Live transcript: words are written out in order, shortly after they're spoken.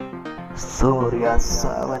सूर्या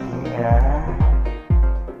सावनिया।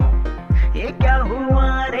 ये क्या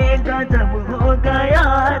हुआ रे, गजब हो गया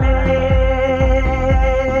रे।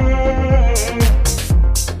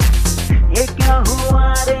 ये क्या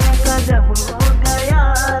हुआ रे, गजब हो गया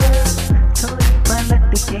रे। थोड़ी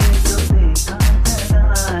पलट के जो देखा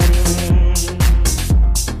जरा रे।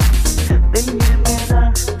 दिल ये मेरा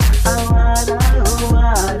आवारा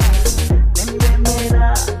हुआ रे। दिल ये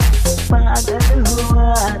मेरा पागल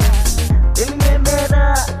हुआ रे। दिल ये मेरा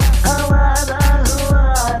आवारा हुआ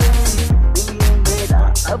रे। दिल ये मेरा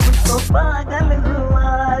अब तो पागल हुआ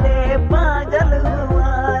रे। पागल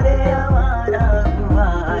हुआ रे, आवारा हुआ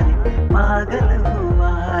रे, पागल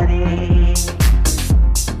हुआ रे।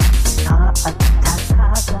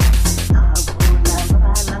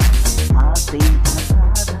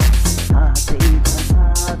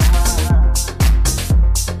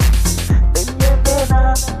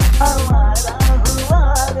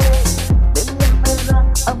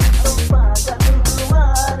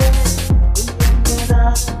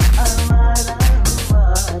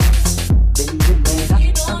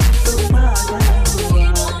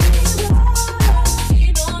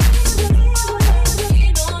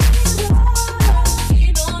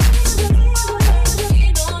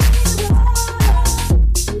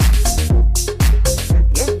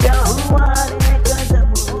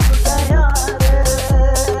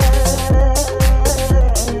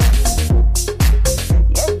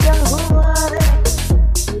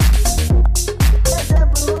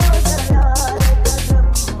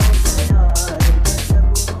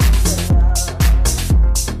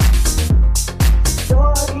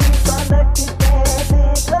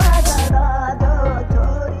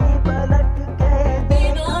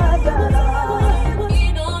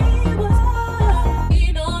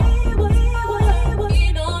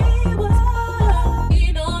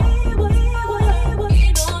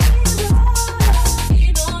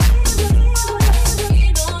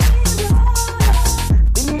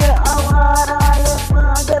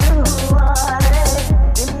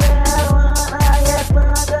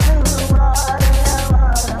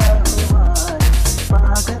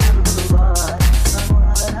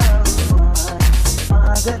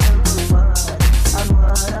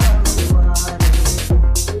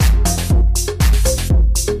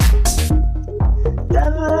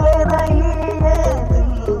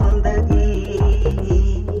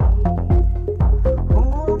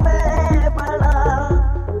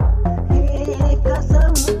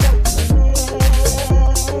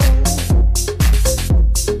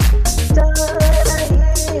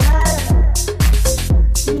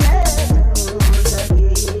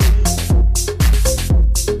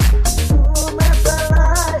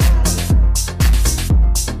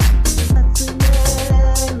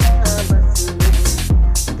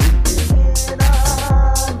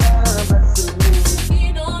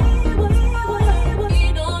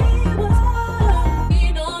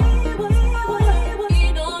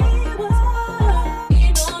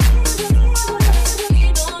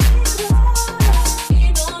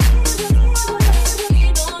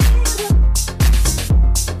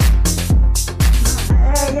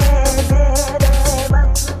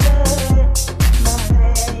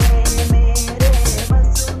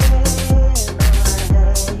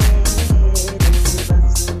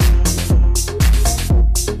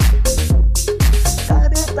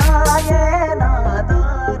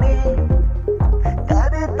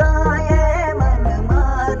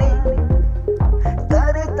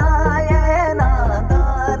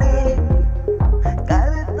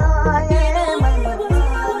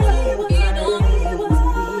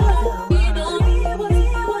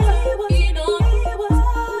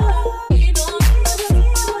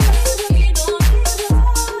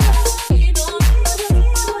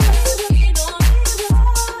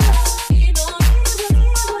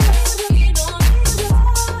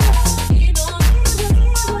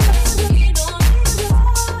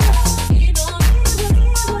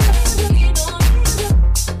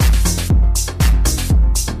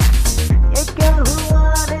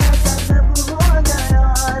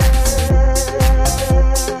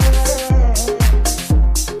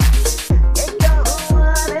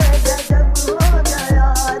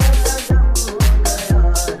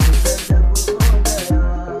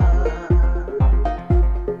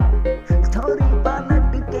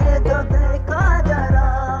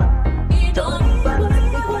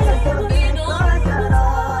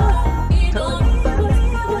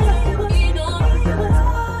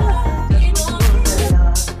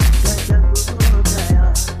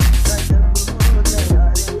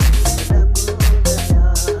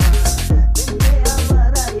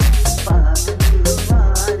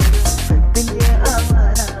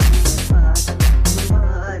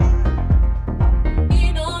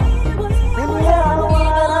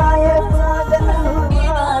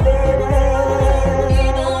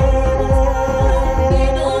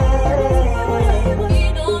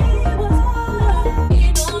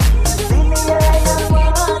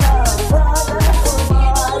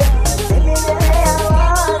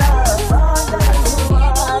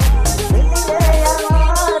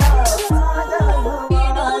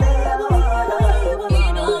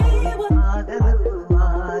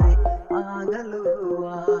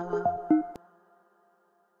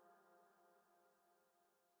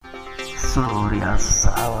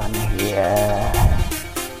 सावन है।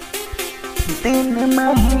 दिन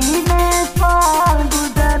महीने साल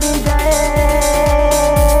गुजर गए,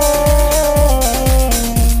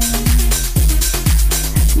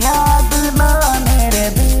 याद ना मेरे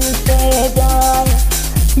दिल से जाए,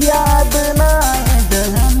 याद ना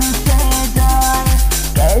जहन से जाए।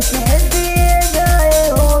 कैसे दिए जाए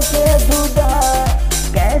होके जुदा,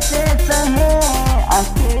 कैसे सहे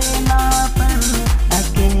अकेलापन,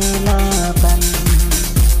 अकेलापन।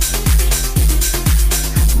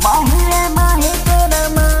 माही रे माही तेरा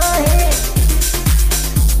माही,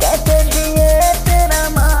 कैसे दिए तेरा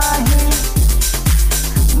माही।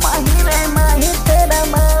 माही रे माही तेरा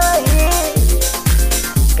माही,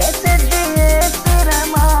 कैसे दिए तेरा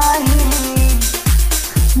माही।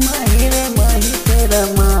 माही रे माही तेरा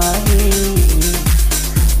माही,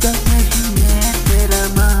 कैसे दिए तेरा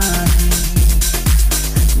माही।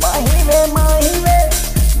 माही रे माही रे,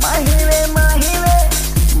 माही रे माही रे,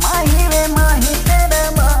 माही रे माही तेरा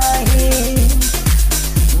माही।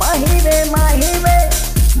 माही रे माही रे,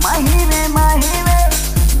 माही रे माही रे,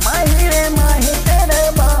 माही रे माही तेरा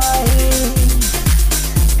माही।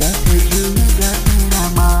 कैसे जिएगा तेरा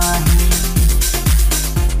माही।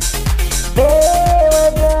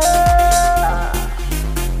 बेवजह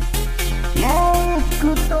ये इश्क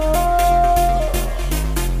तो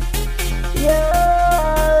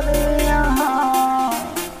यार यहाँ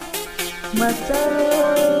मचल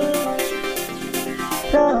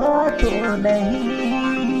रहा तो नहीं।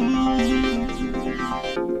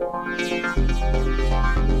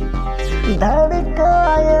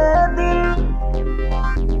 धड़काए दिल,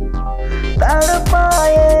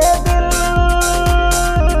 तड़पाए दिल,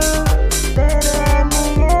 तेरे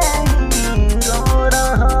लिए ही रो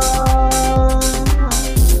रहा।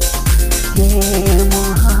 ये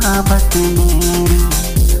मोहब्बत मेरी,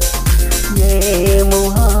 ये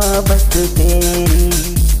मोहब्बत तेरी,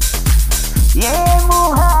 ये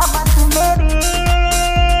मोहब्बत मेरी,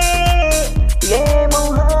 ये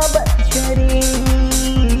मोहब्बत तेरी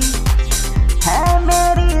है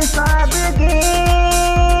मेरी सादगी,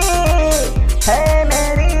 है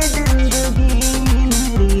मेरी जिंदगी,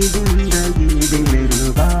 मेरी जिंदगी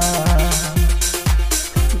दिलरुबा।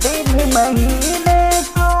 दिन महीने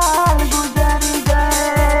साल गुजर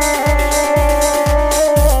गए,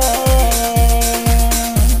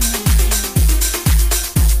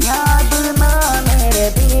 याद ना मेरे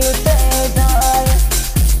दिल से जाए,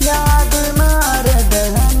 याद ना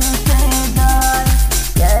दहन से जाए।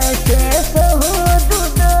 कैसे सहूँ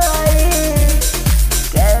जुदाई,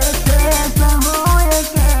 कैसे सहूँ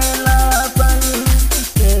अकेलापन,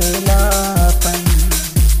 अकेलापन।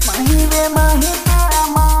 माही रे माही तेरा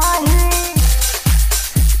माही,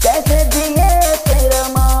 कैसे दिए तेरा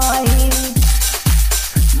माही।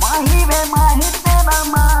 माही रे माही तेरा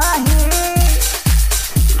माही,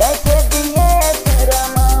 कैसे दिए तेरा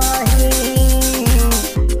माही।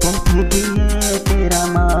 कैसे दिए तेरा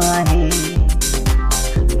माही।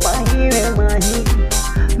 माही रे माही,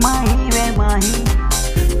 माही रे माही,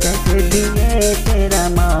 कैसे दिए तेरा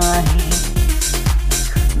माही।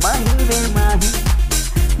 माही रे माही,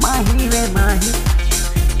 माही रे माही,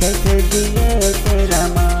 कैसे दिए तेरा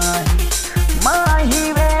माही। माही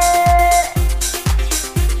रे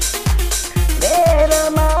तेरा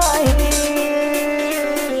माही,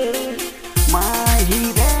 माही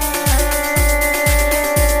रे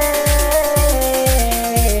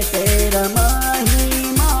तेरा माही,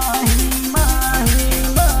 माही माही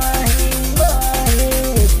माही माही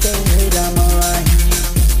तेरा माही।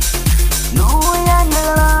 यूं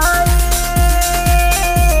अंगड़ाई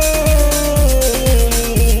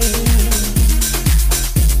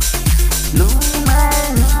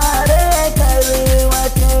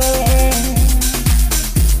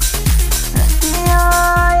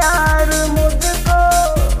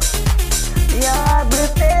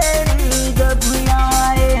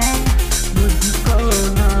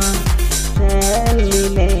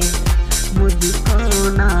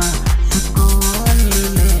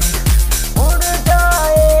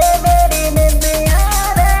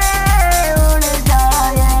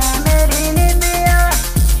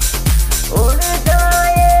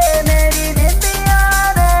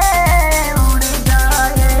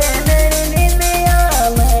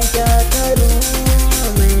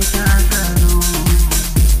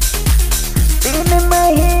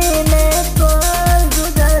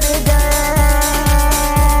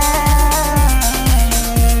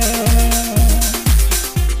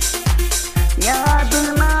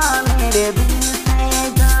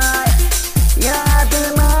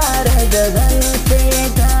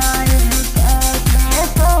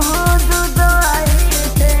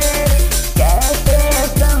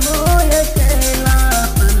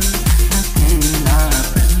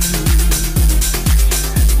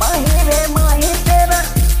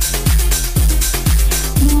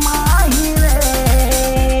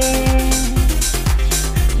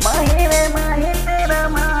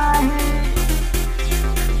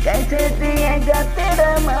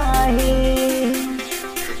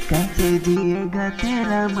कैसे जिएगा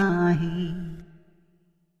तेरा माही।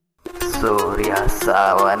 सूर्या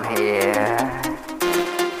सावन है,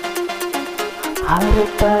 हर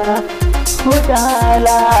तरफ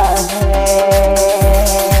उजाला है,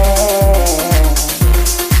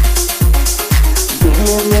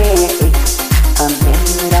 दिल में एक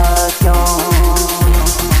अंधेरा क्यों।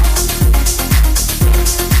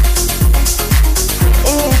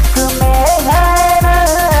 इश्क में है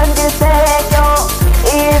रंग से क्यों,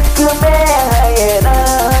 इश्क में है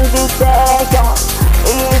रंग से क्यों,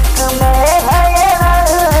 इश्क में है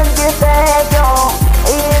रंग से क्यों,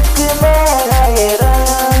 इश्क में है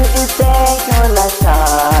रंग से क्यों।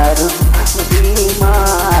 लाचार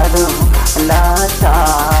बीमार हूँ,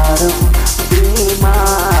 लाचार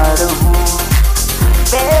बीमार हूँ,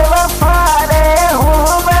 बेवफा रे हूँ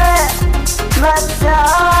मैं,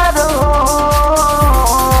 लाचार हूँ,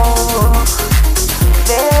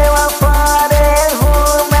 बेवफा रे हूँ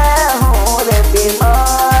मैं, हूँ रे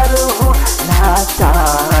बीमार हूँ,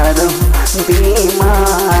 लाचार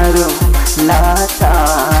बीमार हूँ,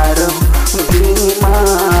 लाचार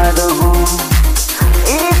बीमार हूँ।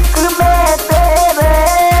 इश्क में तेरे,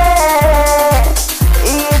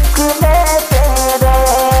 इश्क में तेरे,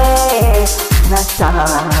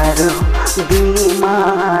 लाचार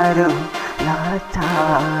बीमार हूँ,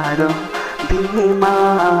 लाचार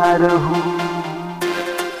बीमार हूँ।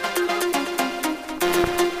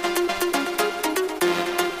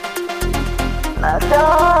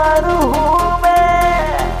 लाचार हूँ मैं,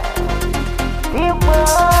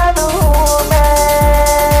 बीमार हूँ मैं,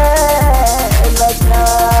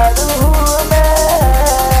 लाचार हूँ मैं,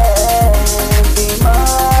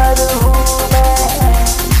 बीमार हूँ मैं।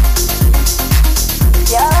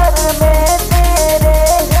 प्यार में तेरे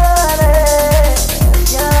हारे,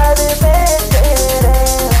 प्यार में तेरे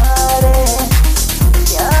हारे,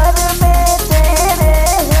 प्यार में तेरे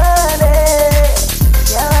हारे,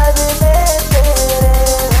 प्यार में तेरे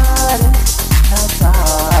हारे।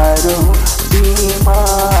 लाचार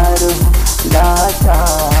बीमार हूँ,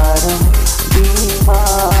 लाचार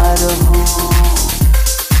बीमार हूँ।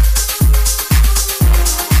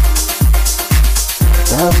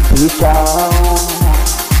 जब भी जाऊँ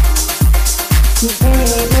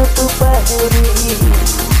दिन दोपहरी,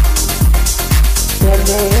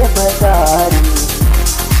 चले बाजार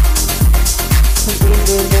दिल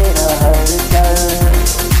मेरा हलचल,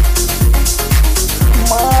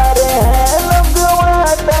 मारे है लगवा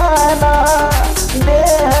ताना, दे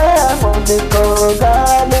है मुझको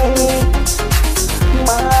गाली,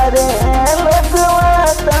 मारे है लगवा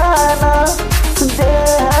ताना, दे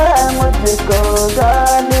है मुझको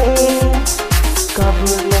गाली। कब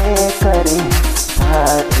ले करे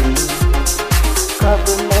थारी, कब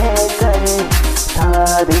ले करे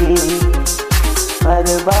थारी,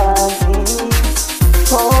 बर्बादी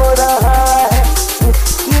हो रहा है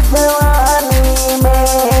इसकी जवानी में।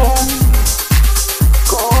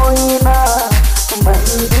 कोई ना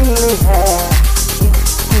मंजिल है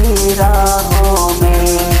इसकी राहों में।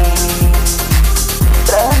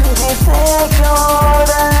 रंग से क्यों,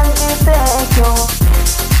 रंग से क्यों,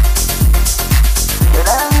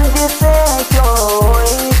 रंग से क्यों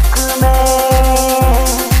इश्क में,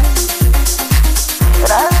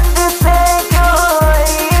 रंग से क्यों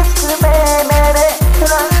इश्क में मेरे,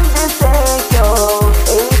 रंग से क्यों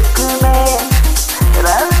इश्क में,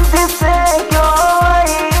 रंग से क्यों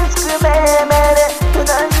इश्क में मेरे,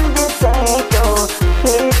 रंग से क्यों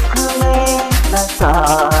इश्क में।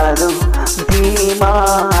 लाचार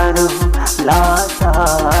बीमार हूँ,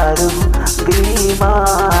 लाचार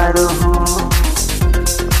बीमार हूँ,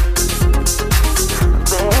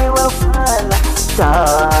 बेवफा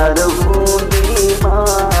लाचार हूँ,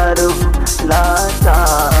 बीमार हूँ,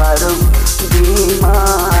 लाचार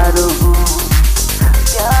बीमार हूँ।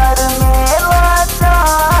 प्यार में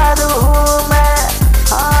लाचार हूँ मैं,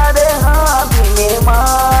 हारे हाँ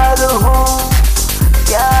बीमार हूँ,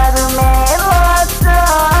 प्यार में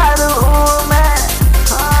लाचार हूँ मैं,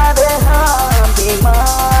 हारे हाँ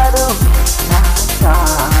बीमार हूँ,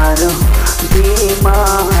 लाचार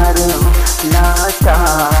बीमार हूँ,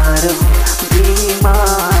 लाचार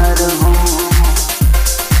बीमार हूँ।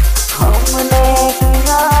 हमने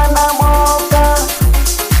दिया न मौका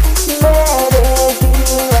मेरे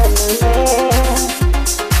जीवन में,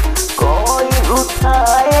 कोई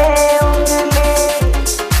उठाए उंगली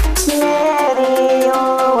मेरे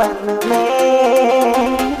यौवन में।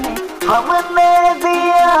 हमने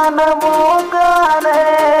दिया न मौका रे,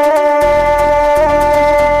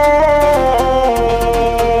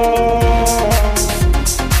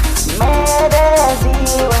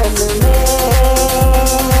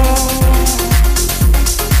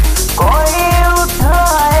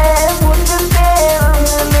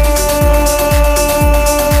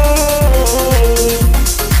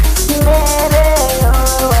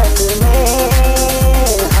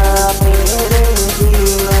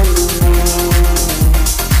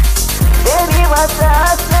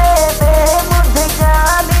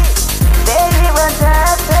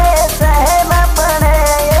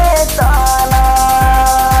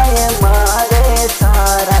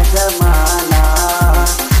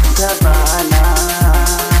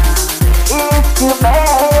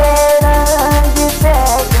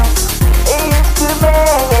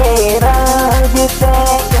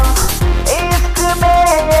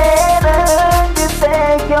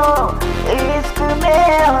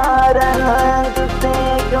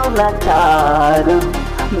 लाचारों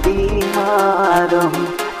बीमारों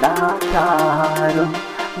लाचारों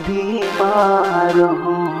बीमारों।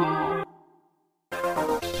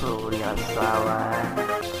 सूर्य सावन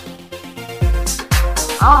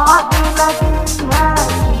आग लगी है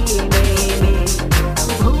सीने में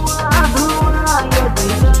धुआं धुआं ये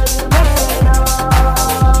दिल मेरा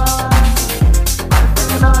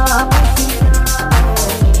अपना पिया है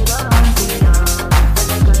मेरा पिया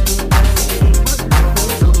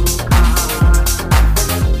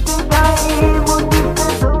कर गए मुझसे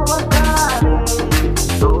धोखा रे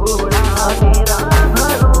तोड़ा मेरा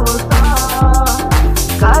भरोसा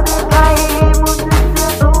कर गए मुझसे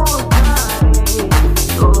धोखा रे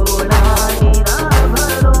तोड़ा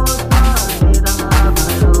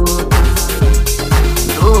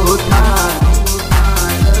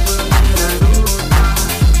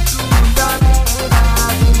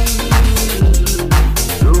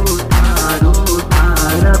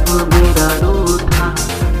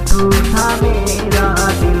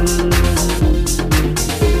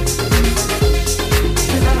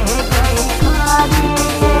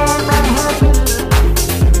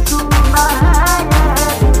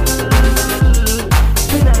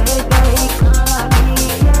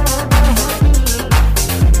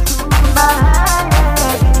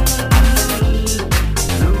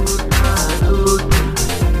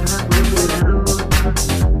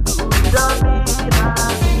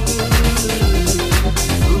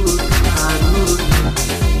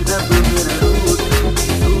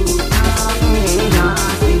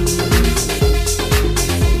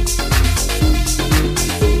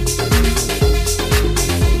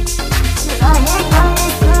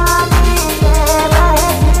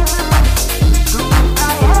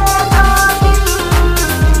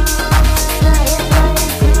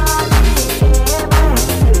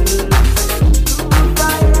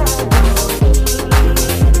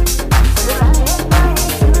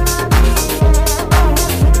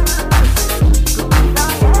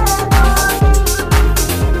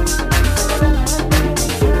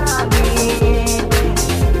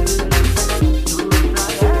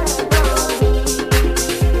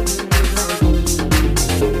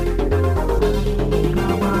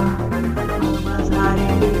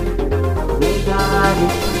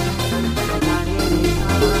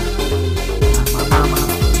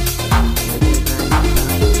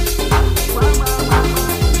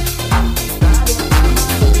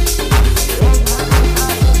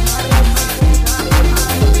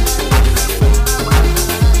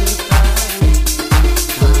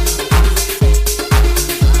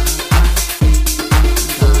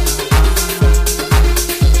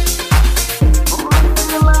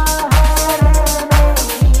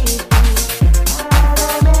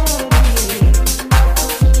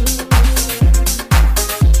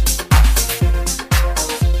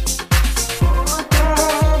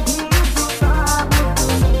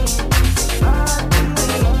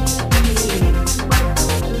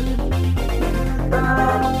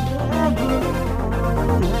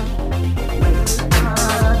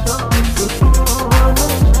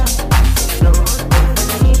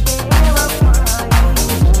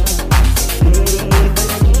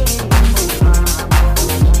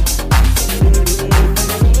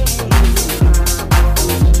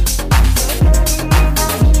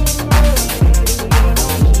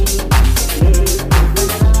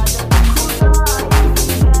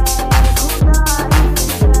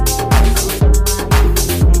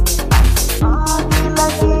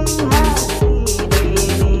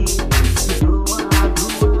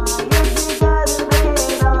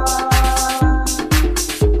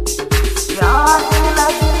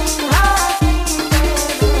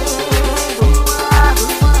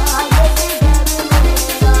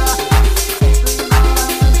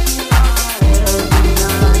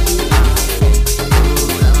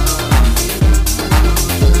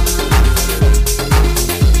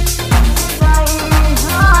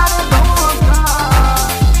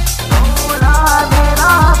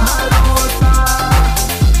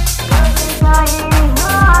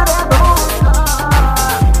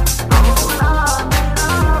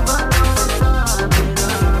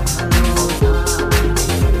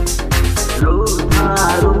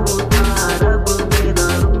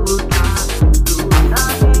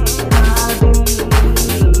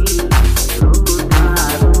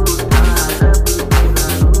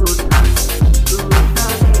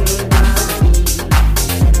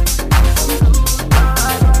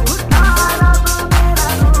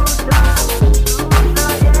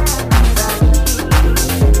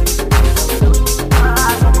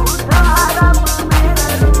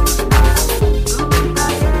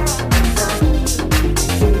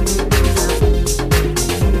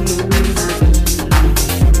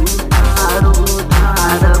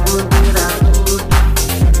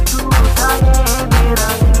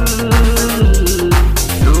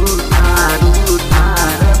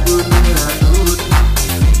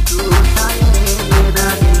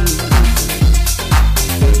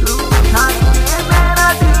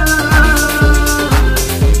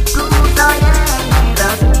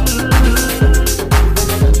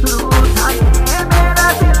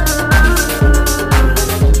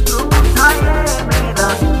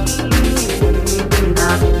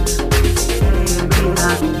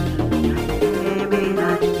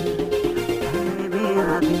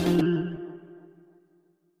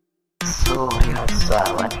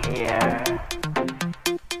Sawan here.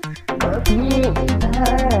 कभी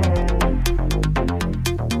इधर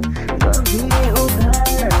कभी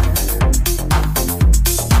उधर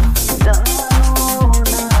जानो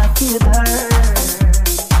ना किधर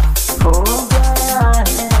हो गया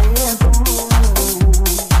है ये गुम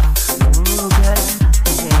हो गया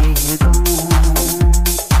है ये गुम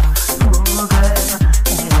हो गया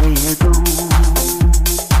है ये गुम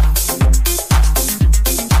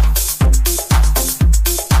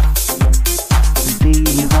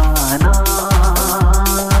दीवाना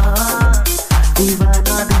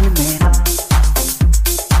दीवाना दिल मेरा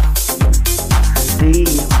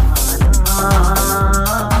दीवाना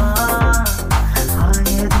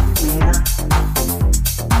हाय दिल मेरा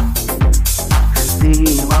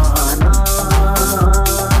दीवाना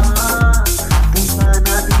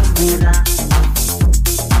दीवाना दिल मेरा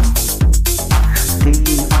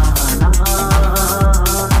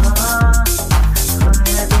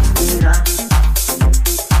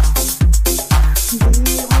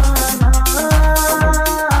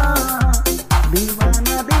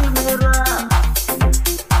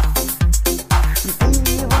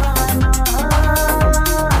दीवाना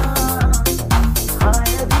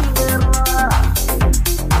हाय दिल मेरा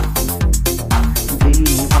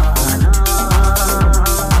दीवाना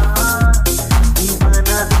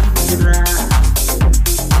दीवाना दिल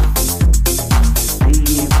मेरा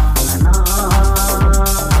दीवाना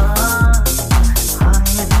हाय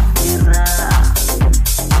दिल मेरा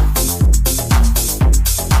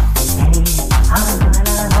दीवाना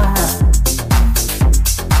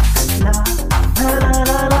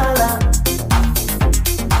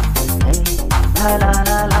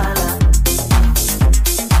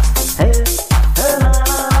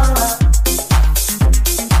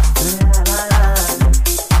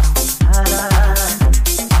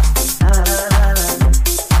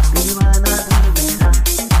दीवाना दिल मेरा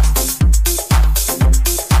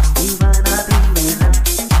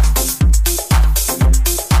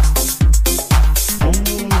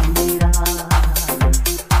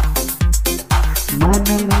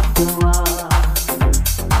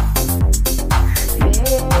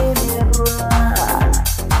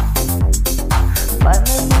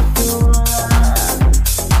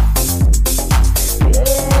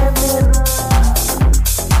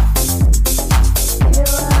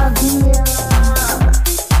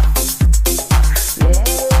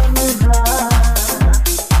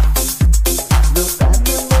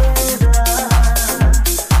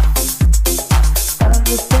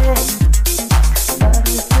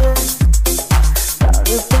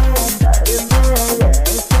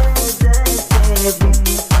दिल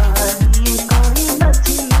मेरा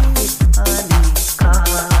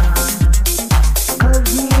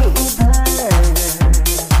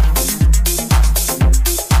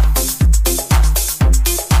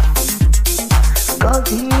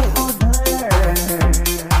कभी उधर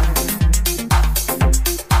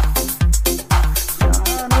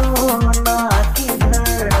जानो ना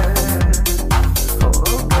किधर हो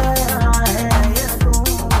गया है ये गुम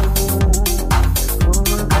हो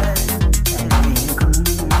गया है ये गुम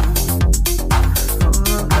हो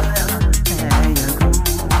गया है ये गुम हो गया है ये गुम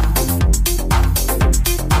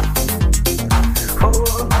हो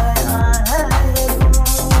गया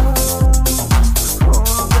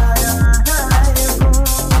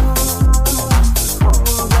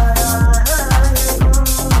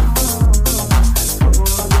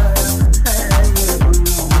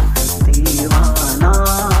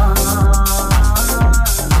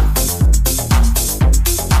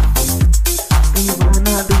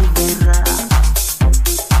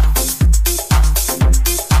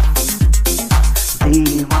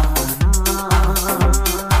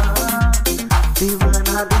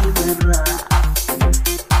दीवाना दिल मेरा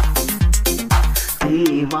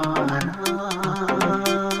दीवाना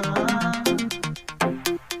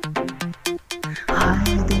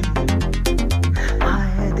हाय दिल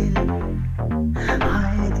हाय दिल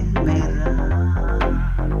हाय दिल मेरा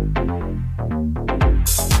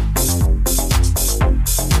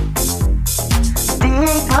दिल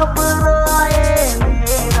घबराए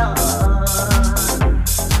मेरा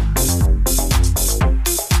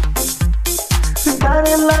डर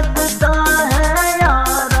लगता है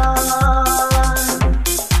यारा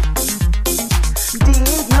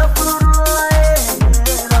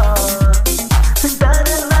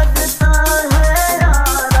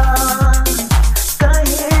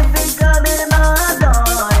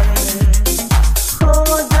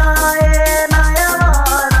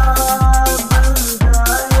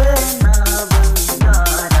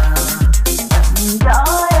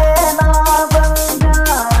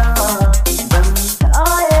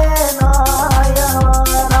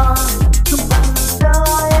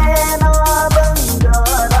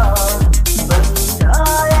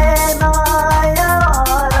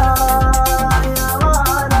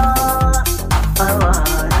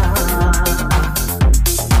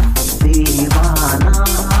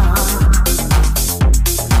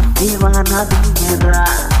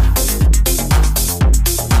दुनिया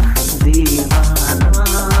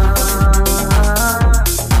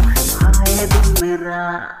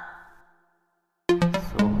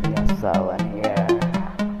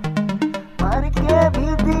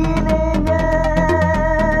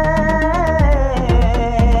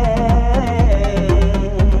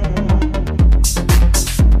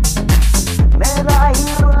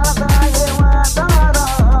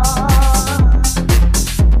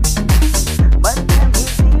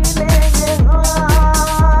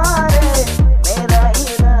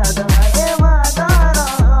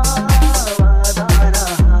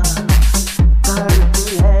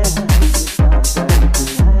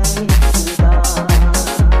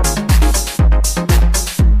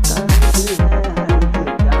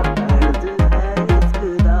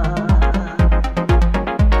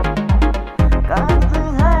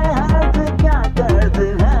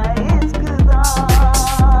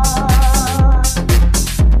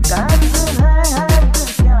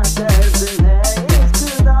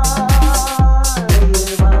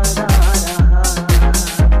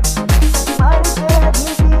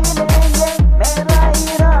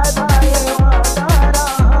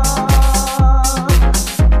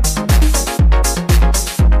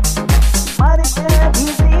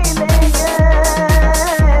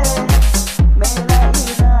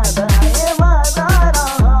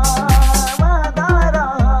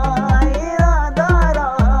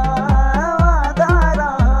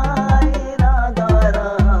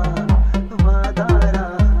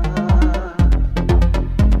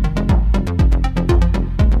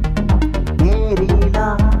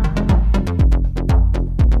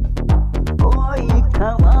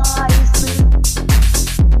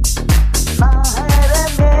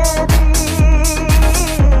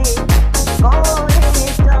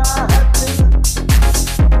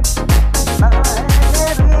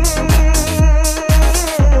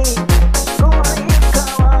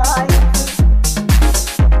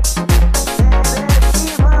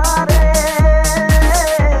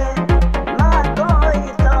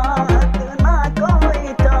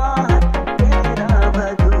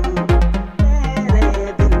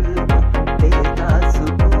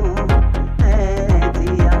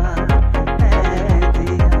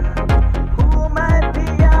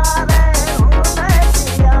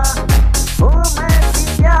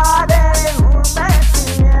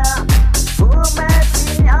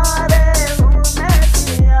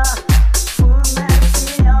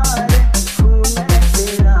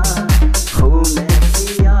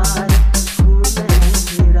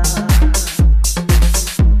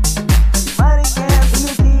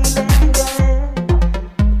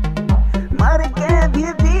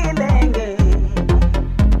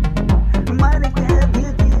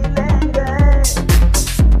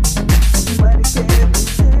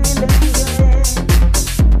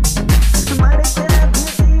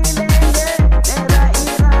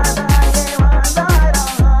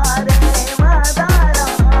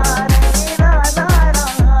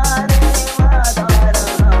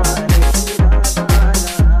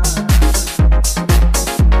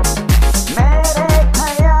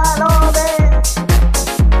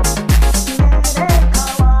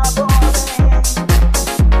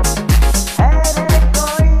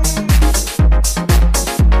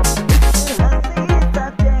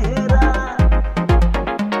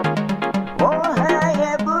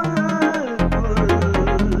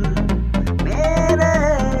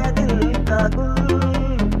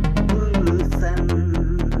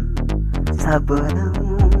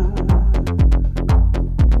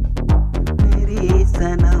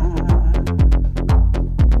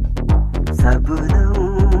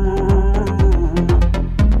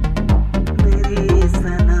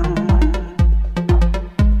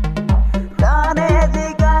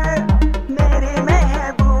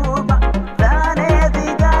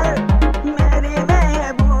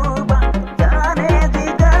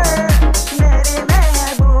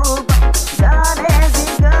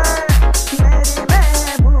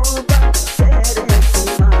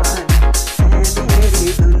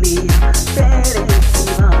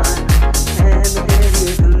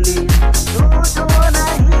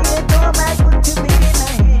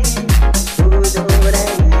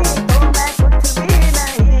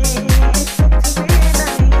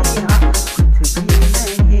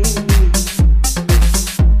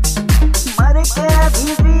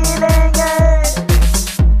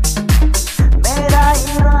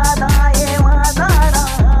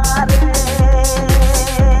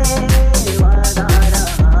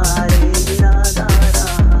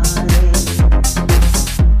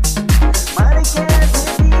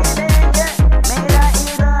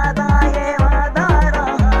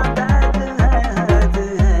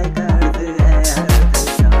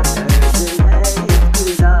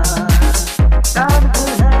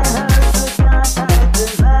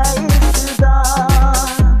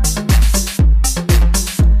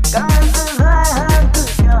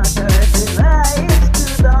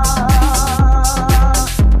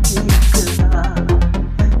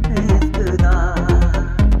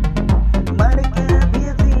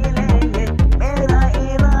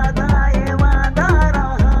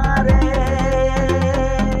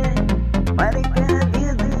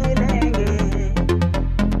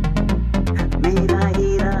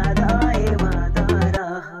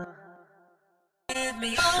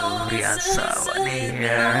Surya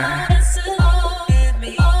Sawania.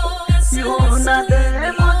 यूं न दे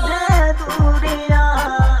मुझे दूरियां,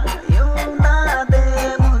 यूं न दे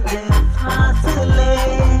मुझे फासले,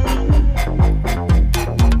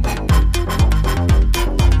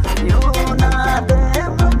 यूं न दे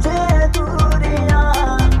मुझे दूरियां,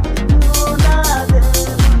 यूं न दे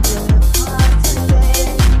मुझे फासले,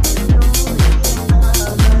 यूं ही ना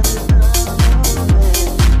मरता हूँ मैं,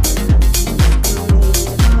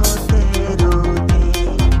 रोते रोते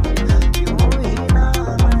यूं ही ना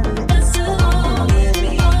मरता हूँ मैं।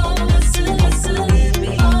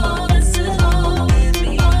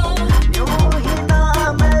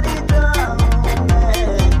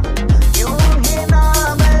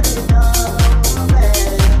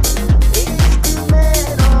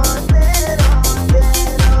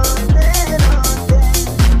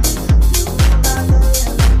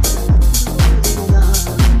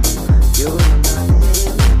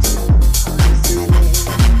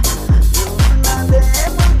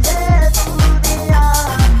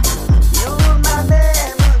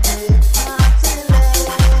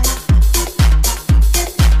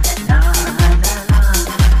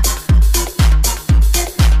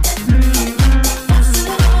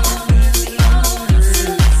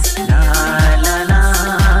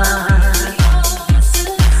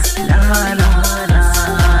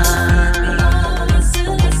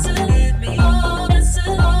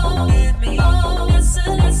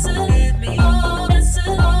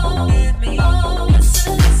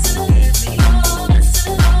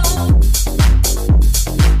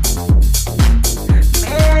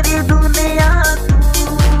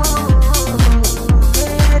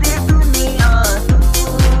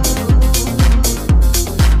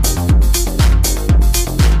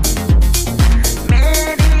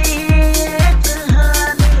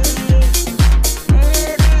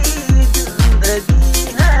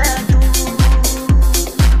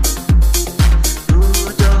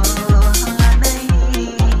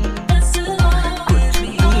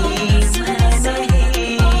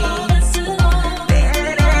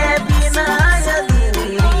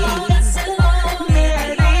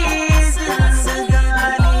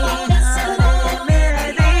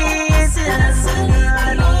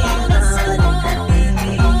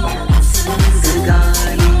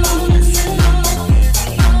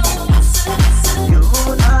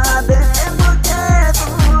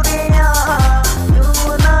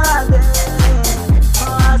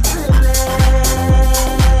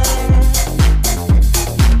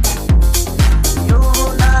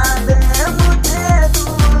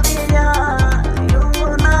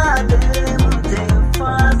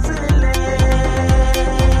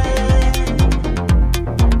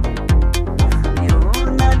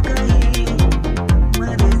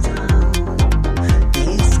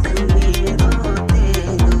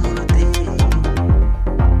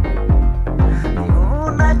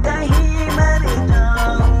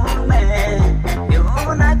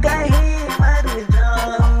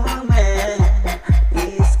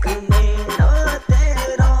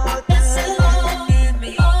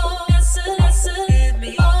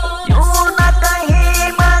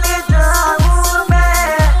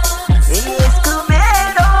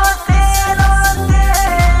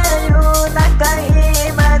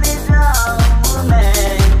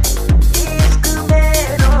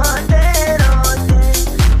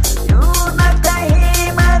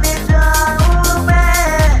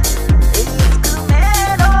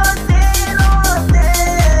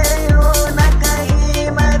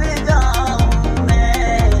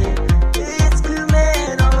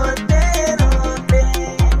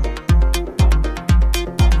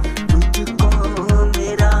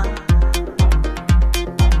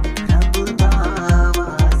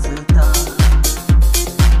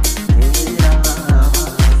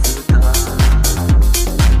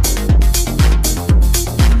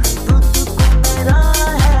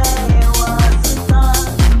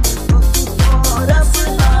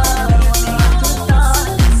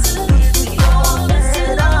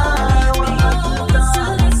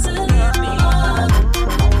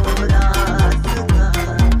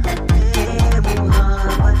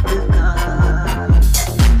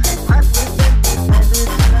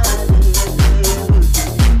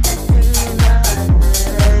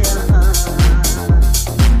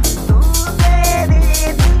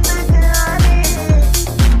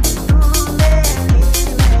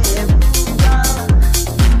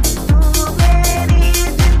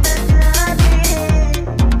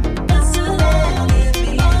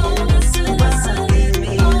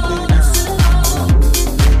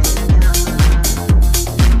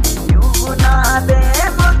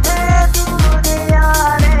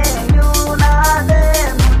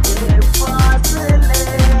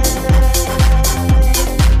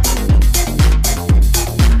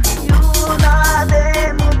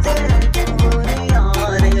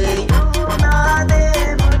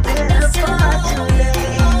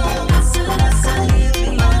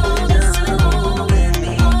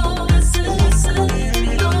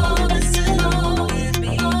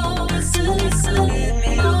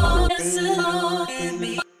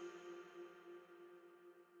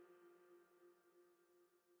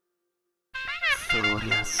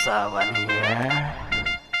 सूर्य सावन है।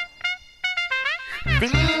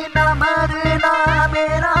 दीना मरना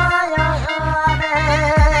मेरा यार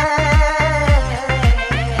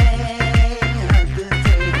हद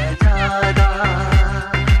से ज्यादा,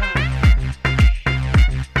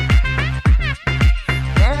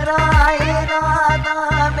 मेरा इरादा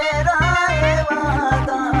मेरा ये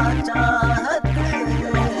वादा, चाहत है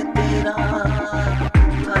तेरा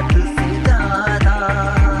हद से ज्यादा।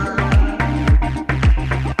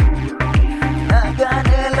 लगन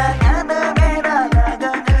लगन मेरा,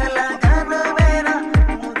 लगन लगन मेरा,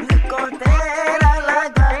 मुझको तेरा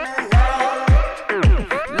लगन है।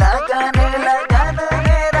 लगन लगन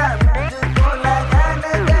मेरा, मुझको लगन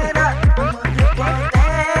तेरा, मुझको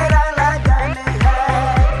तेरा लगन है।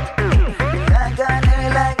 लगन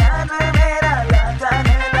लगन मेरा, लगन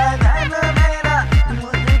लगन मेरा,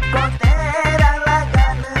 मुझको तेरा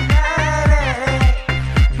लगन है रे,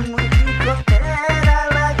 मुझको तेरा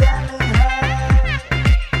लगन है।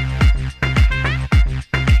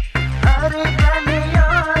 हर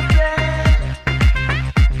गलियों से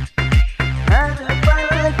हर पल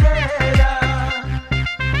तेरा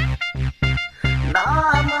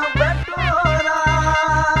नाम बटोरा,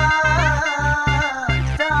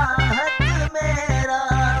 चाहत मेरा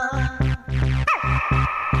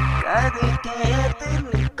करके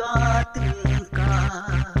तिनका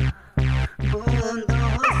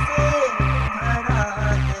बूंदों से भरा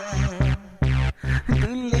है।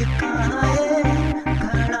 दिल का ये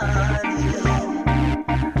घड़ा रे,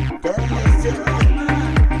 दिल से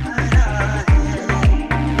भरा है।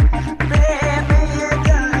 प्रेम ये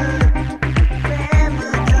जल, प्रेम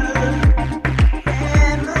जल,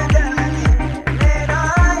 प्रेम जल, मेरा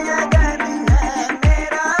यगन है,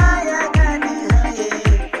 मेरा यगन है ये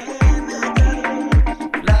प्रेम जल।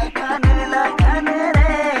 लगन लगन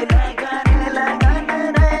रे, लगन लगन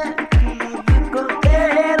रे, मुझको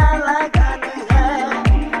तेरा लगन है।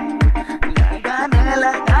 लगन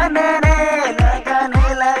लगन रे, लगन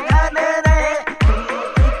लगन रे,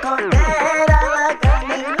 मुझको तेरा लगन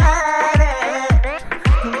है रे,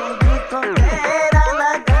 मुझको तेरा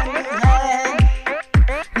लगन है।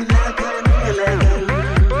 लगन लगन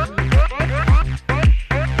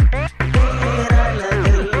तेरा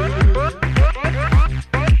लगन,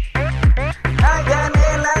 लगन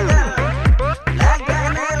लगन,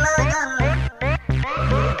 लगन लगन,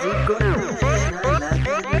 मुझको तेरा लगन।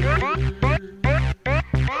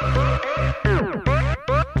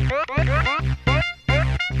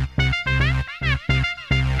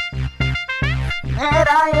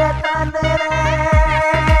 मेरा ये तन रे,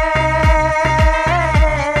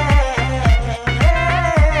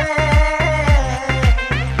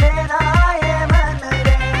 मेरा ये मन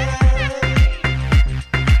रे,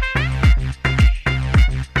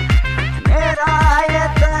 मेरा ये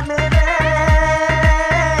तन रे,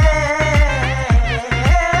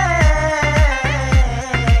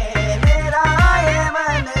 मेरा ये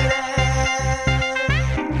मन रे।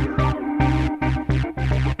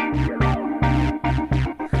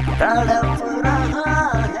 तड़प रहा